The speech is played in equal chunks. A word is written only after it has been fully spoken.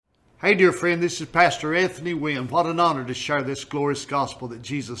Hey, dear friend, this is Pastor Anthony Wynn. What an honor to share this glorious gospel that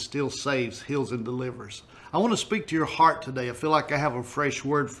Jesus still saves, heals, and delivers. I want to speak to your heart today. I feel like I have a fresh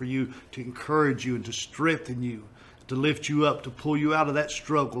word for you to encourage you and to strengthen you, to lift you up, to pull you out of that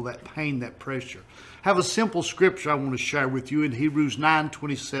struggle, that pain, that pressure. I have a simple scripture I want to share with you in Hebrews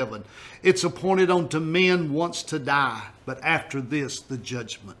 9:27. It's appointed unto men once to die, but after this, the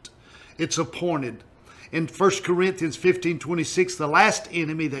judgment. It's appointed. In 1 Corinthians 15:26, the last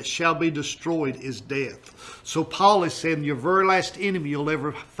enemy that shall be destroyed is death. So Paul is saying your very last enemy you'll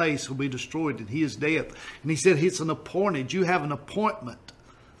ever face will be destroyed, and he is death. And he said it's an appointed. You have an appointment.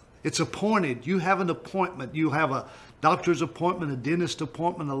 It's appointed. You have an appointment. You have a doctor's appointment, a dentist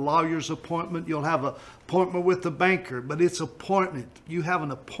appointment, a lawyer's appointment. You'll have an appointment with the banker, but it's appointment. You have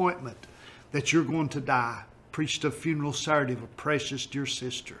an appointment that you're going to die. Preached a funeral Saturday of a precious dear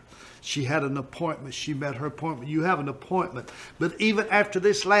sister. She had an appointment. She met her appointment. You have an appointment. But even after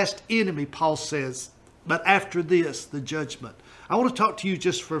this last enemy, Paul says, but after this, the judgment. I want to talk to you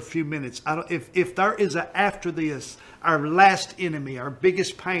just for a few minutes. If there is an after this, our last enemy, our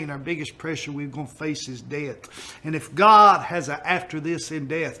biggest pain, our biggest pressure we're going to face is death. And if God has an after this in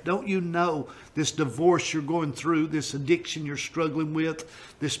death, don't you know this divorce you're going through, this addiction you're struggling with,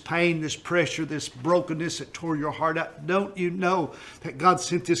 this pain, this pressure, this brokenness that tore your heart out, don't you know that God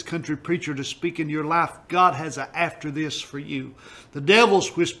sent this country preacher to speak into your life? God has an after this for you. The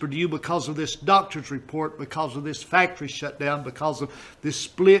devil's whispered to you because of this doctor's report, because of this factory shut down, because of this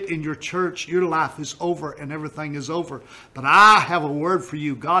split in your church. Your life is over and everything is over. But I have a word for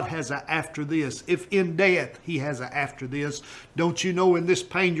you. God has an after this. If in death, He has an after this. Don't you know in this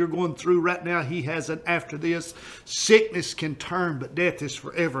pain you're going through right now, He has an after this. Sickness can turn, but death is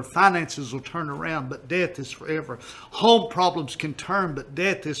forever. Finances will turn around, but death is forever. Home problems can turn, but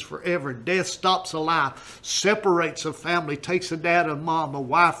death is forever. Death stops a life, separates a family, takes a dad, a mom, a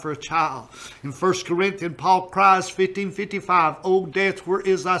wife, or a child. In 1 Corinthians, Paul cries, 15:55, O death, where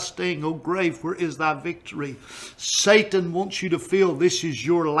is thy sting? O grave, where is thy victory? Satan wants you to feel this is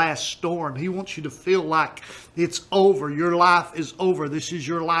your last storm. He wants you to feel like it's over. Your life is over. This is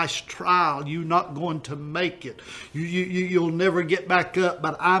your last trial. You're not going to make it. You'll never get back up.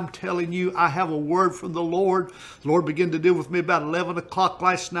 But I'm telling you, I have a word from the Lord. The Lord began to deal with me about 11 o'clock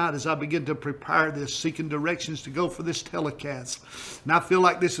last night as I began to prepare this, seeking directions to go for this telecast. And I feel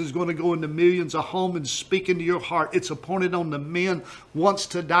like this is going to go into millions of homes and speak into your heart. It's appointed on the men once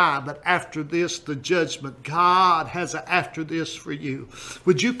to die, but after this, the judgment. God has an after this for you.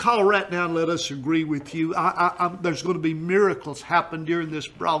 Would you call right now and let us agree with you? There's going to be miracles happen during this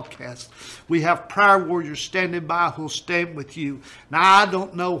broadcast. We have prayer warriors standing by who'll stand with you. Now, I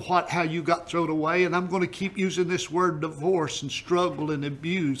don't know how you got thrown away, and I'm going to keep using this word divorce and struggle and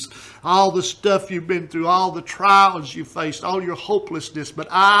abuse. All the stuff you've been through, all the trials you faced, all your hopelessness. But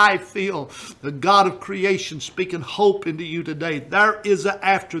I feel the God of creation speaking hope into you today. There is an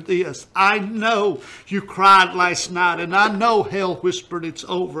after this. I know you cried last night, and I know hell whispered it's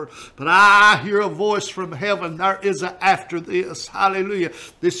over. But I hear a voice from heaven. There is an after this. Hallelujah.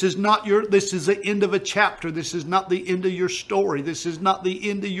 This is the end of a chapter. This is not the end of your story. This is not the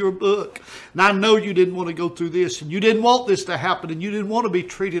end of your book. And I know you didn't want to go through this, and you didn't want this to happen, and you didn't want to be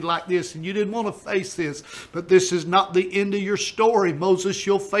treated like this, and you didn't want to face this. But this is not the end of your story. Moses,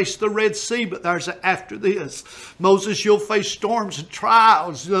 you'll face the Red Sea, but there's an after this. Moses, you'll face storms and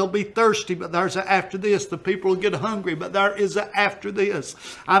trials. They'll be thirsty, but there's an after this. The people will get hungry, but there is an after this.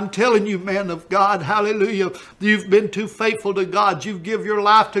 I'm telling you, man of God, hallelujah, you've been too faithful to God. You've given your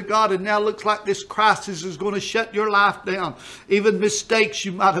life to God, and now it looks like this crisis is going to shut your life down. Even mistakes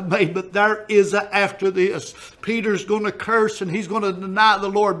you might have made, but there is an after this. Peter's going to curse, and he's going to deny the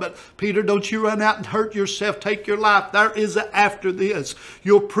Lord. But Peter, don't you run out and hurt yourself. Take your life. There is an after this.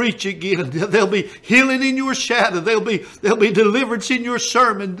 You'll preach again. There'll be healing in your shadow. There'll be deliverance in your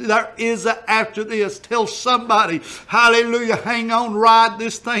sermon. There is an after this. Tell somebody, hallelujah, hang on, ride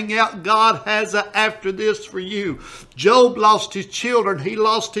this thing out. God has an after this for you. Job lost his children. He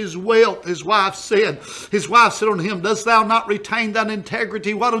lost his wealth. His wife said unto him, dost thou not retain thine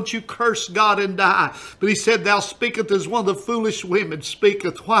integrity? Why don't you curse God and die? But he said, thou speakest as one of the foolish women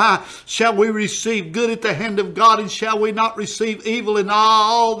speaketh. Why shall we receive good at the hand of God, and shall we not receive evil? In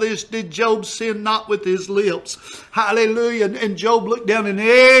all this did Job sin not with his lips. Hallelujah. Hallelujah. And Job looked down and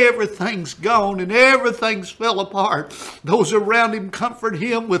everything's gone and everything's fell apart. Those around him comfort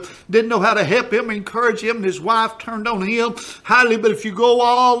him didn't know how to help him, encourage him, and his wife turned on him. Hallelujah. But if you go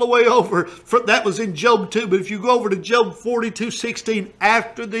all the way over, that was in Job 2, but if you go over to Job 42:16,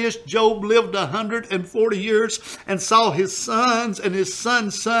 after this, Job lived 140 years and saw his sons and his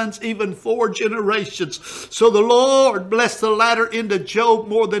sons' sons, even 4 generations. So the Lord blessed the latter end of Job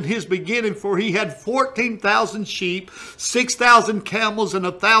more than his beginning, for he had 14,000 sheep, 6,000 camels, and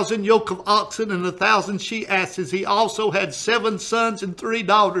 1,000 yoke of oxen, and 1,000 she-asses. He also had 7 sons and 3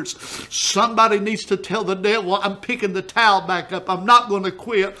 daughters. Somebody needs to tell the devil, I'm picking the towel back up. I'm not going to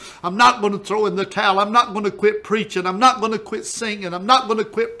quit. I'm not going to throw in the towel. I'm not going to quit preaching. I'm not going to quit singing. I'm not going to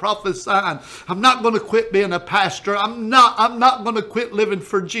quit prophesying. I'm not going to quit being a pastor. I'm not going to quit living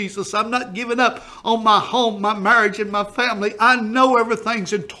for Jesus. I'm not giving up on my home, my marriage, and my family. I know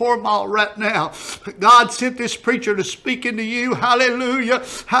everything's in turmoil right now. God sent this preacher to speak into you. Hallelujah.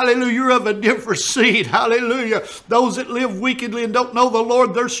 Hallelujah. You're of a different seed. Hallelujah. Those that live wickedly and don't know the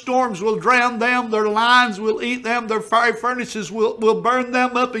Lord, their storms will drown them. Their lions will eat them. Their fiery furnaces will burn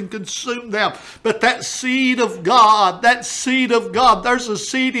them up and consume them. But that seed of God, there's a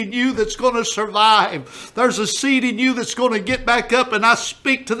seed in you that's going to survive. There's a seed in you that's going to get back up, and I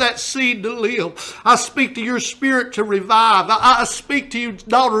speak to that seed to live. I speak to your spirit to revive. I speak to you,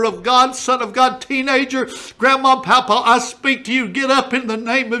 daughter of God, son of God, teenager, grandma, papa. I speak to you, get up in the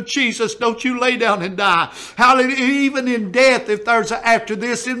name of Jesus. Don't you lay down and die. Hallelujah. Even in death, if there's an after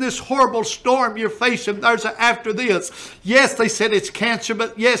this, in this horrible storm you're facing, there's an after this. Yes, they said it's cancer,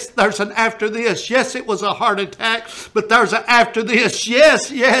 but yes, there's an after this. Yes, it was a heart attack, but there's an after this.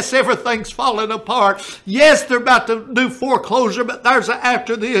 Yes, everything's falling apart. Yes, they're about to do foreclosure, but there's an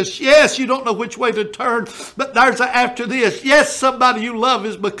after this. Yes, you don't know which way to turn, but there's an after this. Yes, somebody you love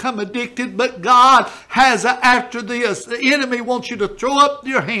has become addicted, but God has an after this. The enemy wants you to throw up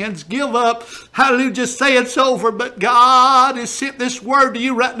your hands, give up. Hallelujah, just say it's over, but God has sent this word to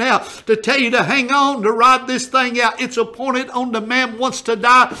you right now to tell you to hang on, to ride this thing out. It's appointed on the man wants to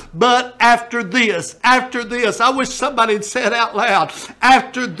die, but after this, I wish somebody had said out loud,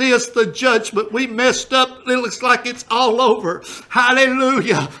 after this, the judgment. We messed up. It looks like it's all over.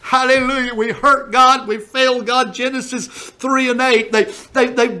 Hallelujah. Hallelujah. We hurt God. We failed God. Genesis 3:8.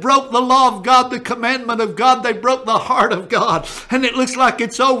 They broke the law of God, the commandment of God. They broke the heart of God. And it looks like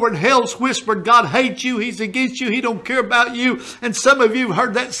it's over. And hell's whispered, God hates you. He's against you. He don't care about you. And some of you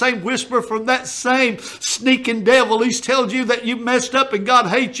heard that same whisper from that same sneaking devil. He's told you that you messed up and God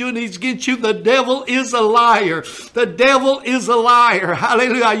hates you and he's against you. The devil is a liar. The devil is a liar.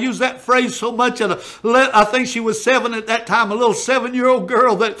 Hallelujah. I use that phrase so much. I think she was 7 at that time. A little 7-year-old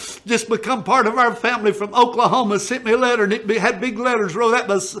girl that just become part of our family from Oklahoma sent me a letter, and it had big letters wrote out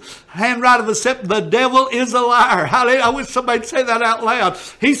the handwriting of a step. The devil is a liar. Hallelujah. I wish somebody'd say that out loud.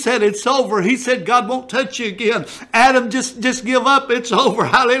 He said it's over. He said God won't touch you again. Adam, just give up. It's over.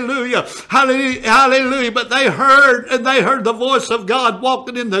 Hallelujah. Hallelujah. Hallelujah. But they heard the voice of God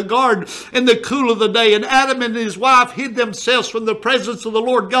walking in the garden in the cool of the day. And Adam and his wife hid themselves from the presence of the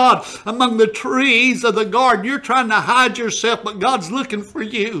Lord God among the trees of the garden. You're trying to hide yourself, but God's looking for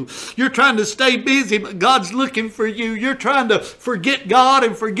you. You're trying to stay busy, but God's looking for you. You're trying to forget God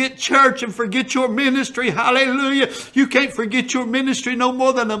and forget church and forget your ministry. Hallelujah. You can't forget your ministry no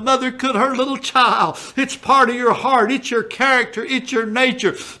more than a mother could her little child. It's part of your heart. It's your character. It's your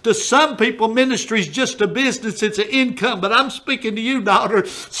nature. To some people, ministry is just a business. It's an income. But I'm speaking to you, daughter.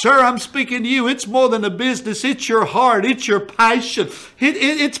 Sir, I'm speaking to you. It's more than a business. It's your heart. It's your passion.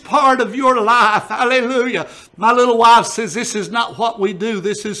 It's part of your life. Hallelujah. My little wife says this is not what we do.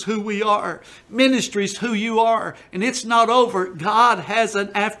 This is who we are. Ministry is who you are. And it's not over. God has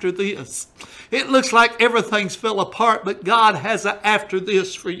an after this. It looks like everything's fell apart, but God has an after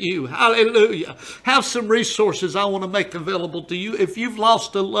this for you. Hallelujah. Have some resources I want to make available to you. If you've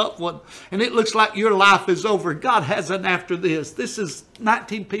lost a loved one and it looks like your life is over, God has an after this. This is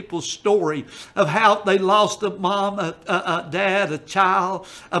 19 people's story of how they lost a mom, a dad, a child,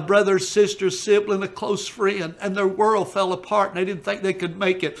 a brother, sister, sibling, a close friend, and their world fell apart and they didn't think they could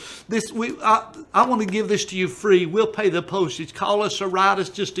make it. I want to give this to you free. We'll pay the postage. Call us or write us,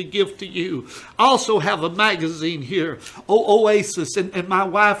 just a gift to you. I also have a magazine here, Oasis, and my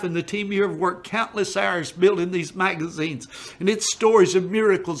wife and the team here have worked countless hours building these magazines. And it's stories of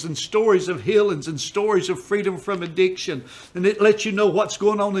miracles and stories of healings and stories of freedom from addiction. And it lets you know what's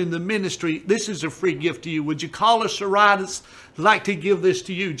going on in the ministry. This is a free gift to you. Would you call us or write us? I'd like to give this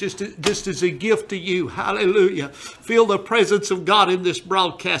to you just as a gift to you. Hallelujah. Feel the presence of God in this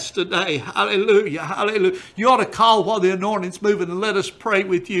broadcast today. Hallelujah. Hallelujah. You ought to call while the anointing's moving and let us pray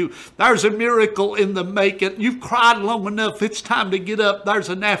with you. There's a miracle in the making. thinking, you've cried long enough. It's time to get up. There's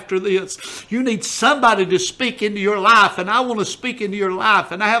an after this. You need somebody to speak into your life, and I want to speak into your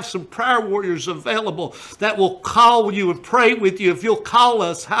life. And I have some prayer warriors available that will call you and pray with you if you'll call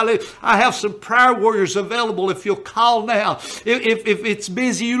us. Hallelujah. I have some prayer warriors available if you'll call now. If it's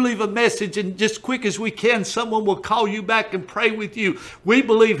busy, you leave a message, and just quick as we can, someone will call you back and pray with you. We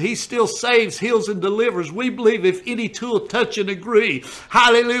believe He still saves, heals, and delivers. We believe if any two will touch and agree.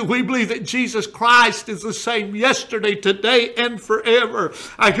 Hallelujah. We believe that Jesus Christ is the same yesterday, today, and forever.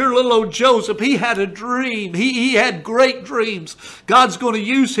 I hear little old Joseph. He had a dream. He had great dreams. God's going to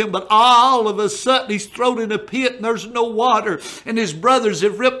use him, but all of a sudden he's thrown in a pit and there's no water. And his brothers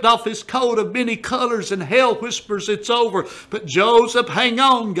have ripped off his coat of many colors, and hell whispers it's over. But Joseph, hang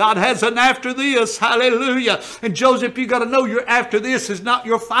on. God has an after this. Hallelujah. And Joseph, you got to know your after this is not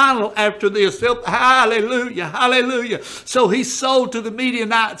your final after this. Hallelujah. Hallelujah. So he's sold to the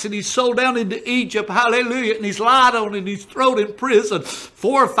Midianites, and he's sold down into Egypt. Hallelujah. And he's lied on, and he's thrown in prison.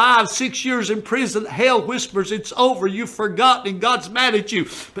 4, 5, 6 years in prison. Hell whispers it's over. You've forgotten, and God's mad at you.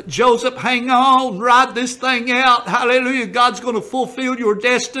 But Joseph, hang on. Ride this thing out. Hallelujah. God's going to fulfill your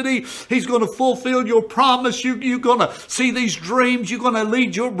destiny. He's going to fulfill your promise. You're going to see these dreams. You're going to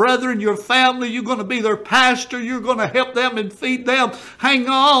lead your brother and your family. You're going to be their pastor. You're going to help them and feed them. Hang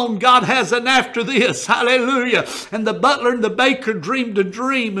on. God has an after this. Hallelujah. And the butler and the baker dreamed a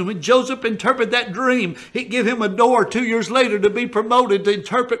dream. And when Joseph interpreted that dream, it gave him a door 2 years later to be promoted to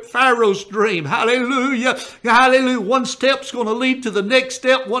interpret Pharaoh's dream. Hallelujah. Hallelujah. One step's going to lead to the next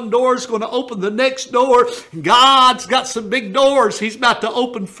step. One door is going to open the next door. God's got some big doors He's about to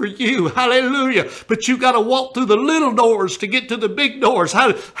open for you. Hallelujah. But you got to walk through the little doors to get to the big doors.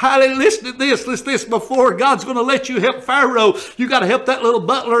 Hallelujah. Listen to this. Listen to this. Before God's going to let you help Pharaoh, you got to help that little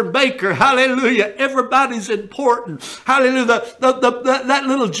butler and baker. Hallelujah. Everybody's important. Hallelujah. That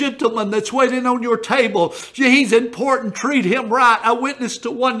little gentleman that's waiting on your table, he's important. Treat him right. I witnessed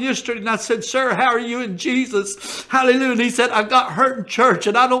to one yesterday, and I said, "Sir, how are you in Jesus?" Hallelujah. And he said, "I got hurt in church,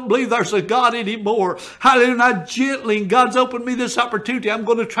 and I don't believe there's a God anymore." Hallelujah. And I gently, and God's opened me this opportunity. I'm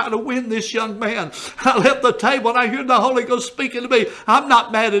going to try to win this young man. I left the table, and I hear the Holy Ghost speaking to me. I'm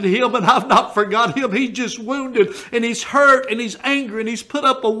not mad at him, and I've not forgot him. He's just wounded, and he's hurt, and he's angry, and he's put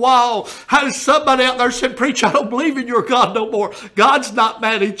up a wall. How does somebody out there said, "Preacher, I don't believe in your God no more"? God's not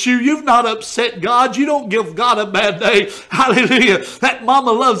mad at you. You've not upset God. You don't give God a bad day. Hallelujah. That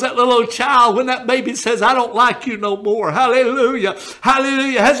mama loves that little child when that baby says, "I don't like you no more." Hallelujah.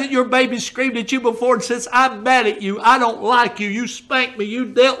 Hallelujah. Hasn't your baby screamed at you before and says, "I'm mad at you. I don't like you. You spanked me. You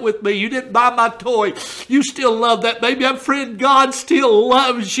dealt with me. You didn't buy my toy." You still love that baby. I'm friend, God still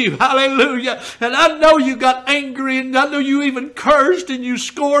loves you. Hallelujah. And I know you got angry, and I know you even cursed, and you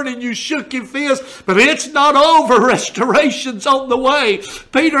scorned, and you shook your fist, but it's not over. Restoration's on the way.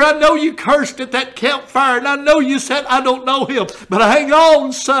 Peter, I know you cursed at that campfire, and I know you said, "I don't know him," but hang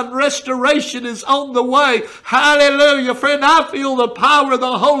on, son. Restoration is on the way. Hallelujah. Friend, I feel the power of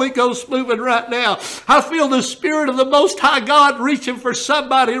the Holy Ghost moving right now. I feel the Spirit of the Most High God reaching for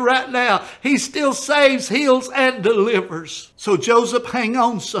somebody right now. He still saves, heals, and delivers. So Joseph, hang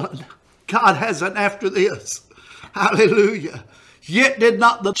on, son. God has an after this. Hallelujah. Yet did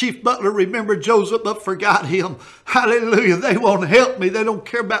not the chief butler remember Joseph, but forgot him. Hallelujah. They won't help me. They don't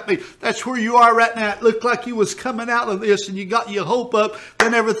care about me. That's where you are right now. It looked like you was coming out of this and you got your hope up,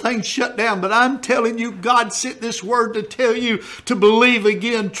 then everything shut down. But I'm telling you, God sent this word to tell you to believe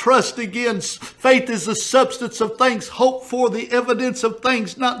again, trust again. Faith is the substance of things hoped for, the evidence of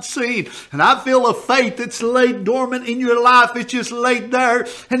things not seen. And I feel a faith that's laid dormant in your life. It's just laid there,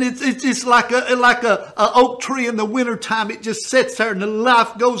 and it's just like a oak tree in the wintertime. It just sits there and the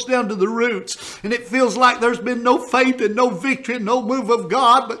life goes down to the roots. And it feels like there's been no faith and no victory and no move of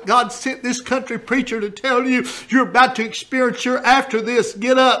God. But God sent this country preacher to tell you you're about to experience your after this.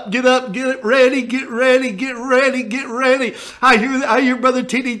 Get up, get ready, get ready, get ready, get ready. I hear Brother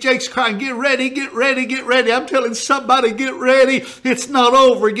T.D. Jakes crying, get ready, get ready, get ready. I'm telling somebody, get ready. It's not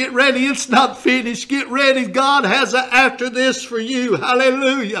over. Get ready. It's not finished. Get ready. God has an after this for you.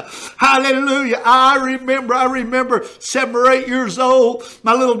 Hallelujah. Hallelujah. I remember 7 or 8 years old.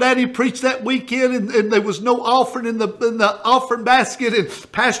 My little daddy preached that weekend, and there was no offering in the offering basket, and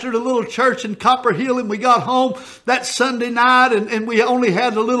pastored a little church in Copper Hill. And we got home that Sunday night, and we only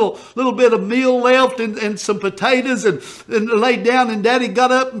had a little bit of meal left and some potatoes, and laid down. And Daddy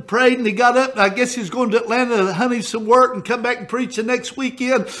got up and prayed, and he got up. And I guess he was going to Atlanta to honey some work and come back and preach the next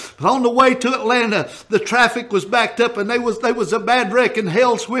weekend. But on the way to Atlanta, the traffic was backed up, and there was a bad wreck, and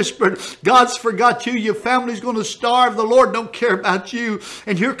hell's whispered, God's forgot you. Your family's going to starve. The Lord don't care care about you.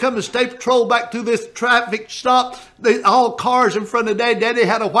 And here comes the state patrol back through this traffic stop. All cars in front of Daddy. Daddy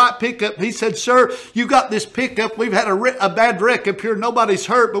had a white pickup. He said, "Sir, you got this pickup. We've had a bad wreck up here. Nobody's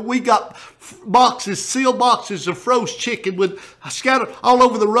hurt, but we got sealed boxes of froze chicken scattered all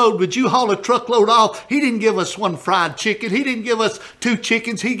over the road. Would you haul a truckload off?" He didn't give us one fried chicken. He didn't give us 2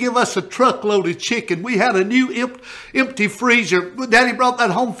 chickens. He gave us a truckload of chicken. We had a new empty freezer. Daddy brought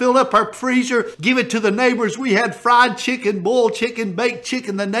that home, filled up our freezer, give it to the neighbors. We had fried chicken, boiled chicken, baked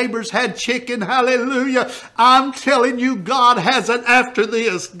chicken. The neighbors had chicken. Hallelujah. I'm telling you, God has it after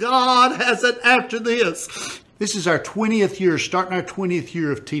this. God has it after this. This is our 20th year, starting our 20th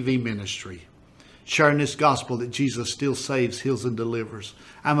year of TV ministry, sharing this gospel that Jesus still saves, heals, and delivers.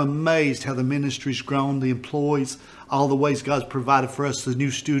 I'm amazed how the ministry's grown, the employees, all the ways God's provided for us, the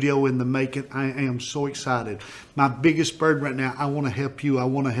new studio in the making. I am so excited. My biggest burden right now, I want to help you. I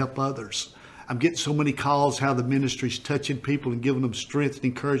want to help others. I'm getting so many calls how the ministry's touching people and giving them strength and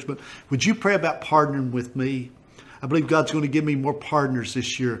encouragement. Would you pray about partnering with me? I believe God's going to give me more partners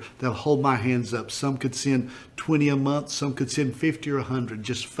this year that'll hold my hands up. Some could send 20 a month. Some could send 50 or 100,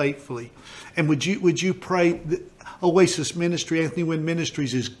 just faithfully. And would you pray? Oasis Ministry, Anthony Wynn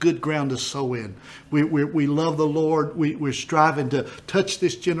Ministries is good ground to sow in. We love the Lord. We're striving to touch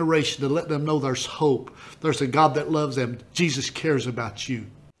this generation, to let them know there's hope. There's a God that loves them. Jesus cares about you.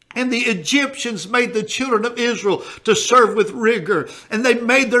 And the Egyptians made the children of Israel to serve with rigor. And they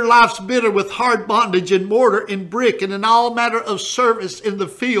made their lives bitter with hard bondage and mortar and brick and in all manner of service in the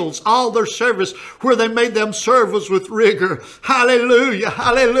fields. All their service where they made them serve was with rigor. Hallelujah,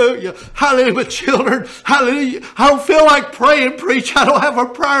 hallelujah, hallelujah, children. Hallelujah. I don't feel like praying, preach. I don't have a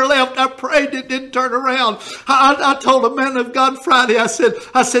prayer left. I prayed, it didn't turn around. I told a man of God Friday, I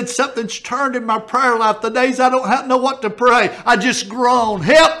said, something's turned in my prayer life. The days I don't know what to pray, I just groan.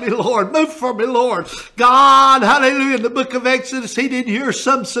 Help me, Lord. Move for me, Lord. God, hallelujah. In the book of Exodus, he didn't hear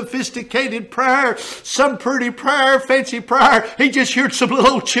some sophisticated prayer, some pretty prayer, fancy prayer. He just heard some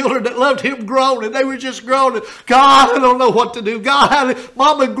little children that loved him groan, and they were just groaning. God, I don't know what to do. God, hallelujah.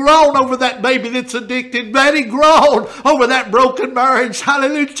 Mama groan over that baby that's addicted. Daddy groan over that broken marriage.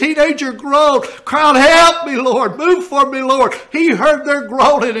 Hallelujah. Teenager groan. Crowd, help me, Lord. Move for me, Lord. He heard their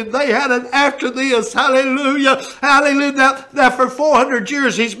groaning, and they had an after this. Hallelujah. Hallelujah. Now for 400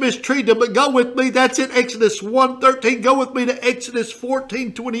 years, he's mistreated them. But go with me. That's in Exodus 1:13. Go with me to Exodus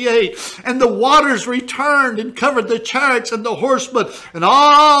 14:28. And the waters returned and covered the chariots and the horsemen and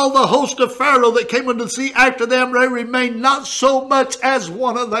all the host of Pharaoh that came into the sea after them. They remained not so much as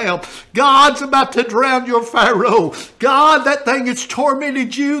one of them. God's about to drown your Pharaoh. God, that thing that's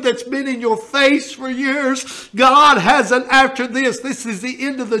tormented you, that's been in your face for years. God has an after this. This is the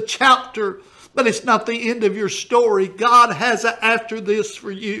end of the chapter. But it's not the end of your story. God has an after this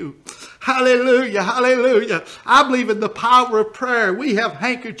for you. Hallelujah, hallelujah. I believe in the power of prayer. We have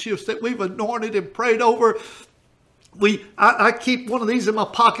handkerchiefs that we've anointed and prayed over. I keep one of these in my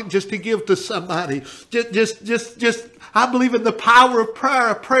pocket just to give to somebody. Just. I believe in the power of prayer.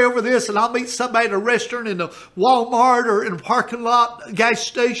 I pray over this, and I'll meet somebody at a restaurant, in a Walmart, or in a parking lot, gas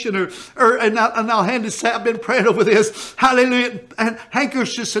station, and I'll hand it. Say, I've been praying over this. Hallelujah. And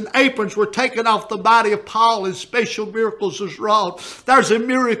handkerchiefs and aprons were taken off the body of Paul, and special miracles was wrought. There's a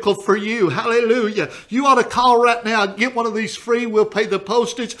miracle for you. Hallelujah. You ought to call right now. Get one of these free. We'll pay the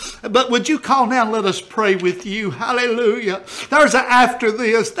postage. But would you call now and let us pray with you? Hallelujah. There's an after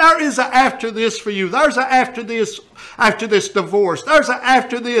this. There is an after this for you. There's an after this. After this divorce. There's an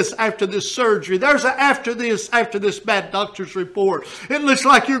after this surgery. There's an after this bad doctor's report. It looks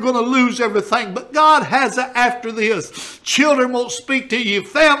like you're going to lose everything, but God has an after this. Children won't speak to you.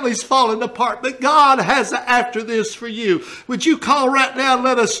 Families falling apart, but God has an after this for you. Would you call right now and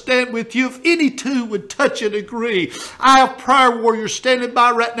let us stand with you? If any two would touch and agree. I have prayer warriors standing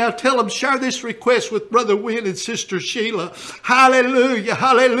by right now. Tell them, share this request with Brother Wynn and Sister Sheila. Hallelujah,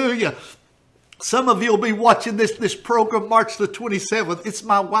 hallelujah. Some of you will be watching this program March the 27th. It's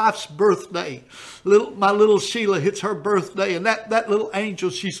my wife's birthday. My little Sheila, it's her birthday. And that little angel,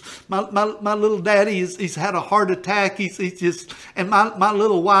 she's my little daddy, he's had a heart attack. And my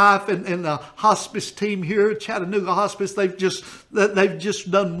little wife and the hospice team here at Chattanooga Hospice, they've just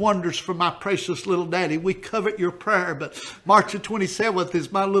done wonders for my precious little daddy. We covet your prayer. But March the 27th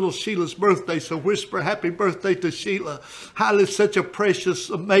is my little Sheila's birthday. So whisper happy birthday to Sheila. Sheila, such a precious,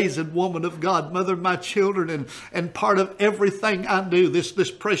 amazing woman of God. godmother of my children and part of everything I do.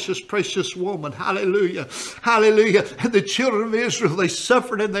 This precious, precious woman. Hallelujah. Hallelujah. And the children of Israel, they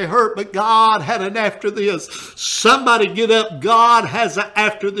suffered and they hurt, but God had an after this. Somebody get up. God has an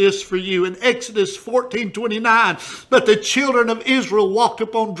after this for you. In Exodus 14:29, but the children of Israel walked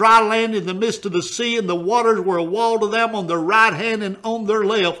upon dry land in the midst of the sea, and the waters were a wall to them on their right hand and on their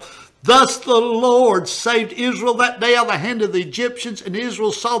left. Thus the Lord saved Israel that day out of the hand of the Egyptians, and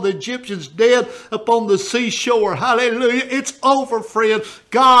Israel saw the Egyptians dead upon the seashore. Hallelujah. It's over, friend.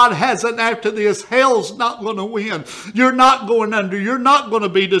 God has an after this. Hell's not going to win. You're not going under. You're not going to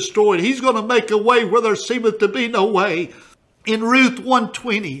be destroyed. He's going to make a way where there seemeth to be no way. In Ruth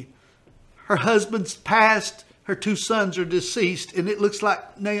 1:20, her husband's passed. Her two sons are deceased, and it looks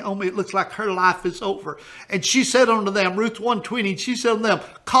like Naomi, it looks like her life is over. And she said unto them, Ruth 1:20, she said unto them,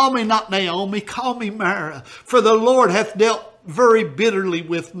 call me not Naomi, call me Mara, for the Lord hath dealt very bitterly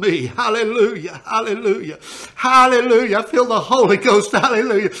with me. Hallelujah. Hallelujah. Hallelujah. I feel the Holy Ghost.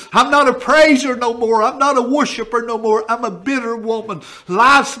 Hallelujah. I'm not a praiser no more. I'm not a worshiper no more. I'm a bitter woman.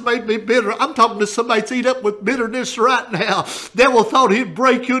 Life's made me bitter. I'm talking to somebody that's eat up with bitterness right now. Devil thought he'd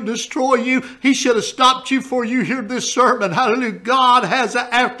break you and destroy you. He should have stopped you before you hear this sermon. Hallelujah. God has an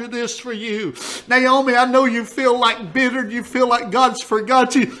after this for you. Naomi, I know you feel like bitter. You feel like God's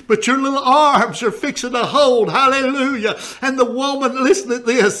forgot you, but your little arms are fixing to hold. Hallelujah. And the woman, listen to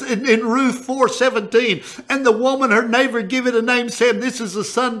this, in Ruth 4:17, and the woman, her neighbor, give it a name, saying, this is the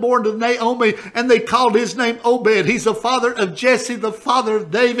son born to Naomi, and they called his name Obed. He's the father of Jesse, the father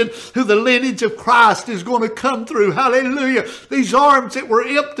of David, who the lineage of Christ is going to come through. Hallelujah. These arms that were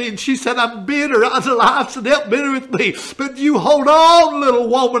empty, and she said, I'm bitter. Life's dealt bitter with me. But you hold on, little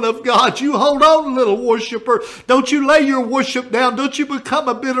woman of God. You hold on, little worshiper. Don't you lay your worship down. Don't you become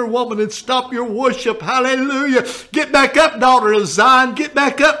a bitter woman and stop your worship. Hallelujah. Get back up, daughter of Zion. Get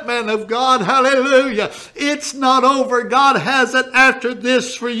back up, man of God. Hallelujah. It's not over. God has it after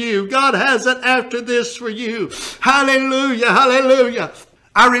this for you. God has it after this for you. Hallelujah. Hallelujah.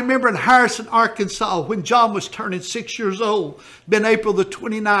 I remember in Harrison, Arkansas, when John was turning 6 years old, been April the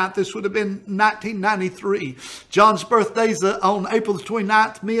 29th. This would have been 1993. John's birthday's on April the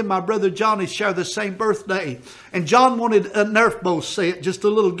 29th. Me and my brother Johnny share the same birthday. And John wanted a Nerf ball set, just a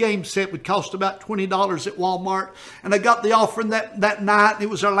little game set, would cost about $20 at Walmart. And I got the offering that night. It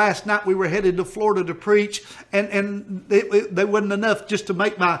was our last night. We were headed to Florida to preach. And they wasn't enough just to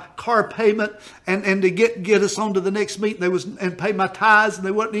make my car payment and to get us on to the next meeting. And pay my tithes. And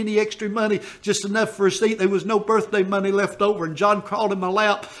there wasn't any extra money, just enough for us to eat. There was no birthday money left over. And John crawled in my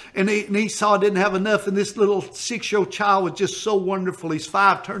lap, and he saw I didn't have enough. And this little 6-year-old child was just so wonderful. He's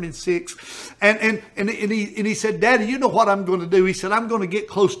 5, turning 6. And he said, Daddy, you know what I'm going to do? He said, I'm going to get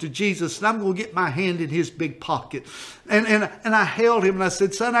close to Jesus, and I'm going to get my hand in his big pocket. And I held him, and I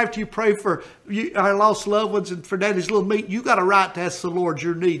said, son, after you pray for our lost loved ones and for Daddy's little meat, you got a right to ask the Lord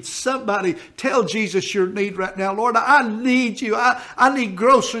your needs. Somebody tell Jesus your need right now. Lord, I need you. I need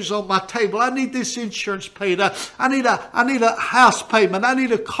groceries on my table. I need this insurance paid. I need a house payment. I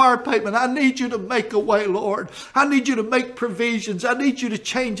need a car payment. I need you to make a way, Lord. I need you to make provisions. I need you to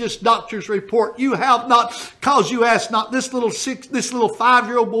change this doctor's report. You have not, cause you ask not. This little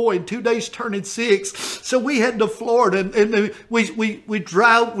 5-year-old boy in 2 days turning 6. So we head to Florida, and we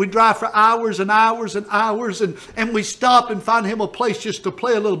drive for hours and hours and hours, and we stop and find him a place just to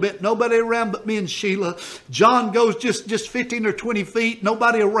play a little bit. Nobody around but me and Sheila. John goes just 15 or 20 feet.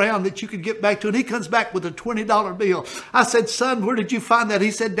 Nobody around that you could get back to. And he comes back with a $20 bill. I said, son, where did you find that?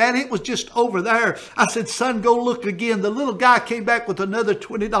 He said, Daddy, it was just over there. I said, son, go look again. The little guy came back with another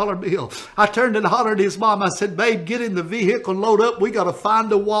 $20 bill. I turned and hollered at his mom. I said, babe, get in the vehicle and load up. We got to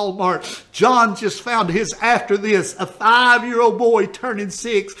find a Walmart. John just found his after this. A 5-year-old boy turning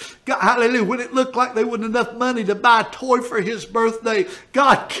 6. God, hallelujah. When it looked like there wasn't enough money to buy a toy for his birthday,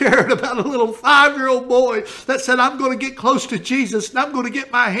 God cared about a little 5-year-old boy that said, I'm going to get close to Jesus, and I'm going to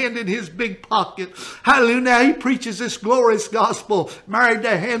get my hand in his big pocket. Hallelujah. Now he preaches this glorious gospel. Married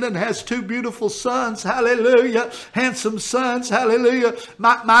to Hannah and has 2 beautiful sons. Hallelujah. Handsome sons. Hallelujah.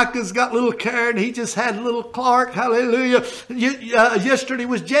 Micah's got little Karen. He just had little Clark. Hallelujah. Yesterday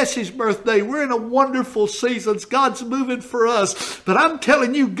was Jesse's birthday. We're in a wonderful season. God's moving for us. But I'm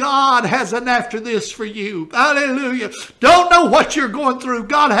telling you, God has an after this for you. Hallelujah. Don't know what you're going through.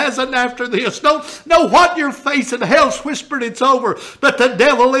 God has an after this. Don't know what you're facing. Hell's whispered it's over, but the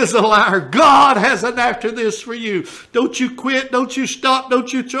devil is a liar. God has an after this for you. Don't you quit. Don't you stop.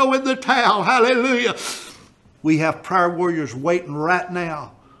 Don't you throw in the towel. Hallelujah. We have prayer warriors waiting right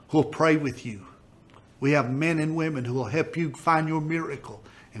now who'll pray with you. We have men and women who will help you find your miracle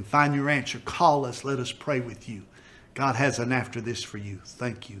and find your answer. Call us. Let us pray with you. God has an after this for you.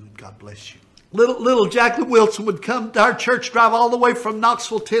 Thank you. God bless you. Little Jacqueline Wilson would come to our church, drive all the way from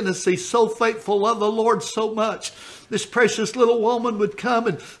Knoxville, Tennessee, so faithful, love the Lord so much. This precious little woman would come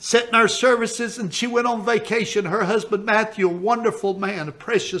and sit in our services, and she went on vacation. Her husband, Matthew, a wonderful man, a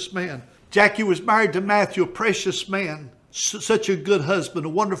precious man. Jackie was married to Matthew, a precious man, such a good husband, a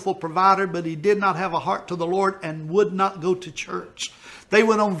wonderful provider, but he did not have a heart to the Lord and would not go to church. They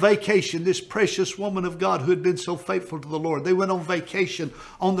went on vacation, this precious woman of God who had been so faithful to the Lord. They went on vacation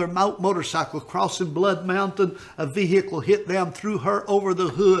on their motorcycle, crossing Blood Mountain. A vehicle hit them, threw her over the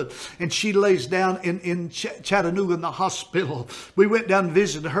hood, and she lays down in Chattanooga in the hospital. We went down and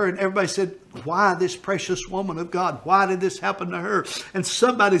visited her, and everybody said, why this precious woman of God? Why did this happen to her? And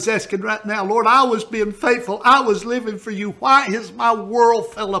somebody's asking right now, Lord, I was being faithful. I was living for you. Why is my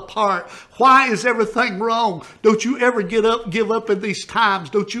world fell apart? Why is everything wrong? Don't you ever give up in these times.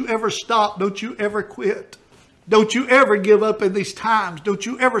 Don't you ever stop. Don't you ever quit. Don't you ever give up in these times. Don't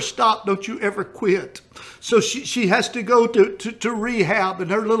you ever stop. Don't you ever quit. So she has to go to rehab, and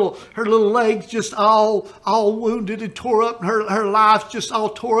her little legs just all wounded and tore up, and her life's just all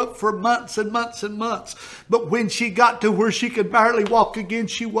tore up for months and months and months. But when she got to where she could barely walk again,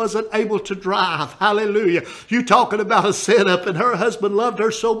 she wasn't able to drive. Hallelujah. You talking about a setup, and her husband loved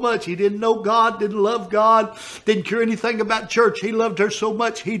her so much. He didn't know God, didn't love God, didn't care anything about church. He loved her so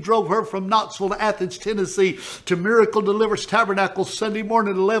much, he drove her from Knoxville to Athens, Tennessee to Miracle Deliverance Tabernacle Sunday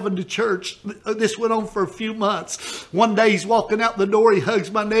morning at 11 to church. This went on for a few months. One day he's walking out the door, he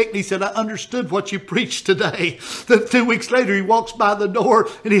hugs my neck, and he said, I understood what you preached today. Then 2 weeks later, he walks by the door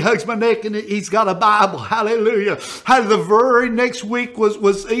and he hugs my neck, and he's got a Bible. Hallelujah. The very next week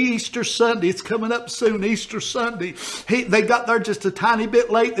was Easter Sunday. It's coming up soon, Easter Sunday. They got there just a tiny bit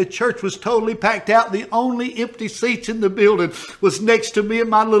late. The church was totally packed out. The only empty seats in the building was next to me and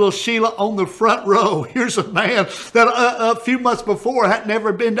my little Sheila on the front row. Here's a man that a few months before had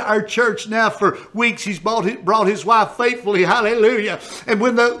never been to our church. Now for weeks he's brought his wife faithfully. Hallelujah. And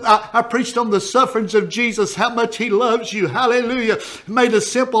when I preached on the sufferings of Jesus, how much he loves you. Hallelujah. Made a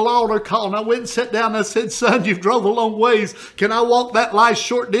simple altar call. And I went and sat down and I said, son, you've drove a long ways. Can I walk that last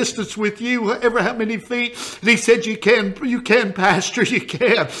short distance with you? Ever how many feet? And he said, you can, pastor, you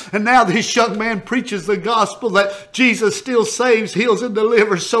can. And now this young man preaches the gospel that Jesus still saves, heals, and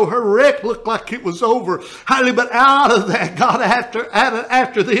delivers. So her wreck looked like it was over. Hallelujah. But out of that, God,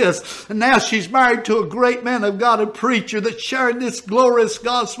 after this, and now she's married to a great man of God, a preacher that's sharing this glorious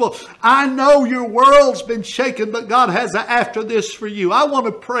gospel. I know your world's been shaken, but God has an after this for you. I want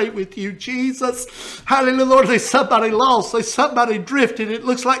to pray with you, Jesus. Hallelujah, Lord. There's somebody lost. There's somebody drifted. It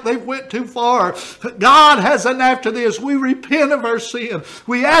looks like they've went too far. But God has an after this. We repent of our sin.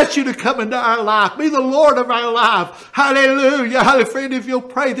 We ask you to come into our life. Be the Lord of our life. Hallelujah. Hallelujah. Friend, if you'll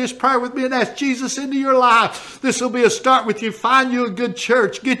pray this prayer with me and ask Jesus into your life, this will be a start with you. Find you a good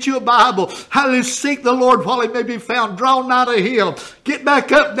church. Get you a Bible. Hallelujah. Seek the Lord while he may be found. Draw nigh to him. Get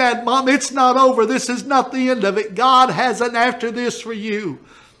back up, Dad, Mom. It's not over. This is not the end of it. God has an after this for you.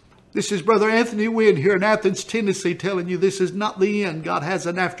 This is Brother Anthony Wynn here in Athens, Tennessee, telling you this is not the end. God has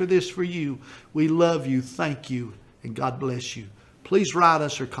an after this for you. We love you. Thank you. And God bless you. Please write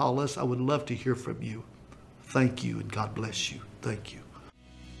us or call us. I would love to hear from you. Thank you, and God bless you. Thank you.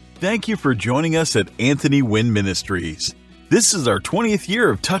 Thank you for joining us at Anthony Wynn Ministries. This is our 20th year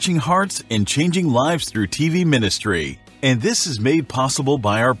of touching hearts and changing lives through TV ministry, and this is made possible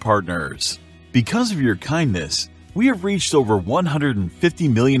by our partners. Because of your kindness, we have reached over 150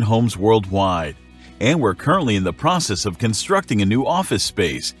 million homes worldwide, and we're currently in the process of constructing a new office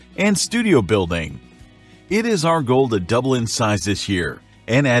space and studio building. It is our goal to double in size this year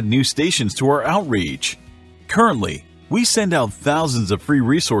and add new stations to our outreach. Currently, we send out thousands of free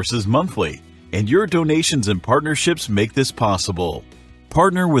resources monthly, and your donations and partnerships make this possible.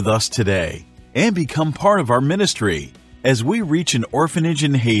 Partner with us today and become part of our ministry as we reach an orphanage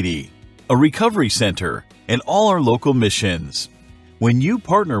in Haiti, a recovery center, and all our local missions. When you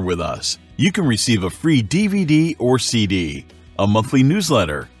partner with us, you can receive a free DVD or CD, a monthly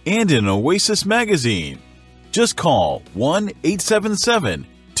newsletter, and an Oasis magazine. Just call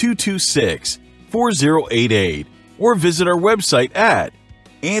 1-877-226-4088 or visit our website at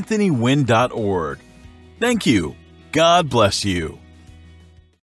anthonywynn.org. Thank you. God bless you.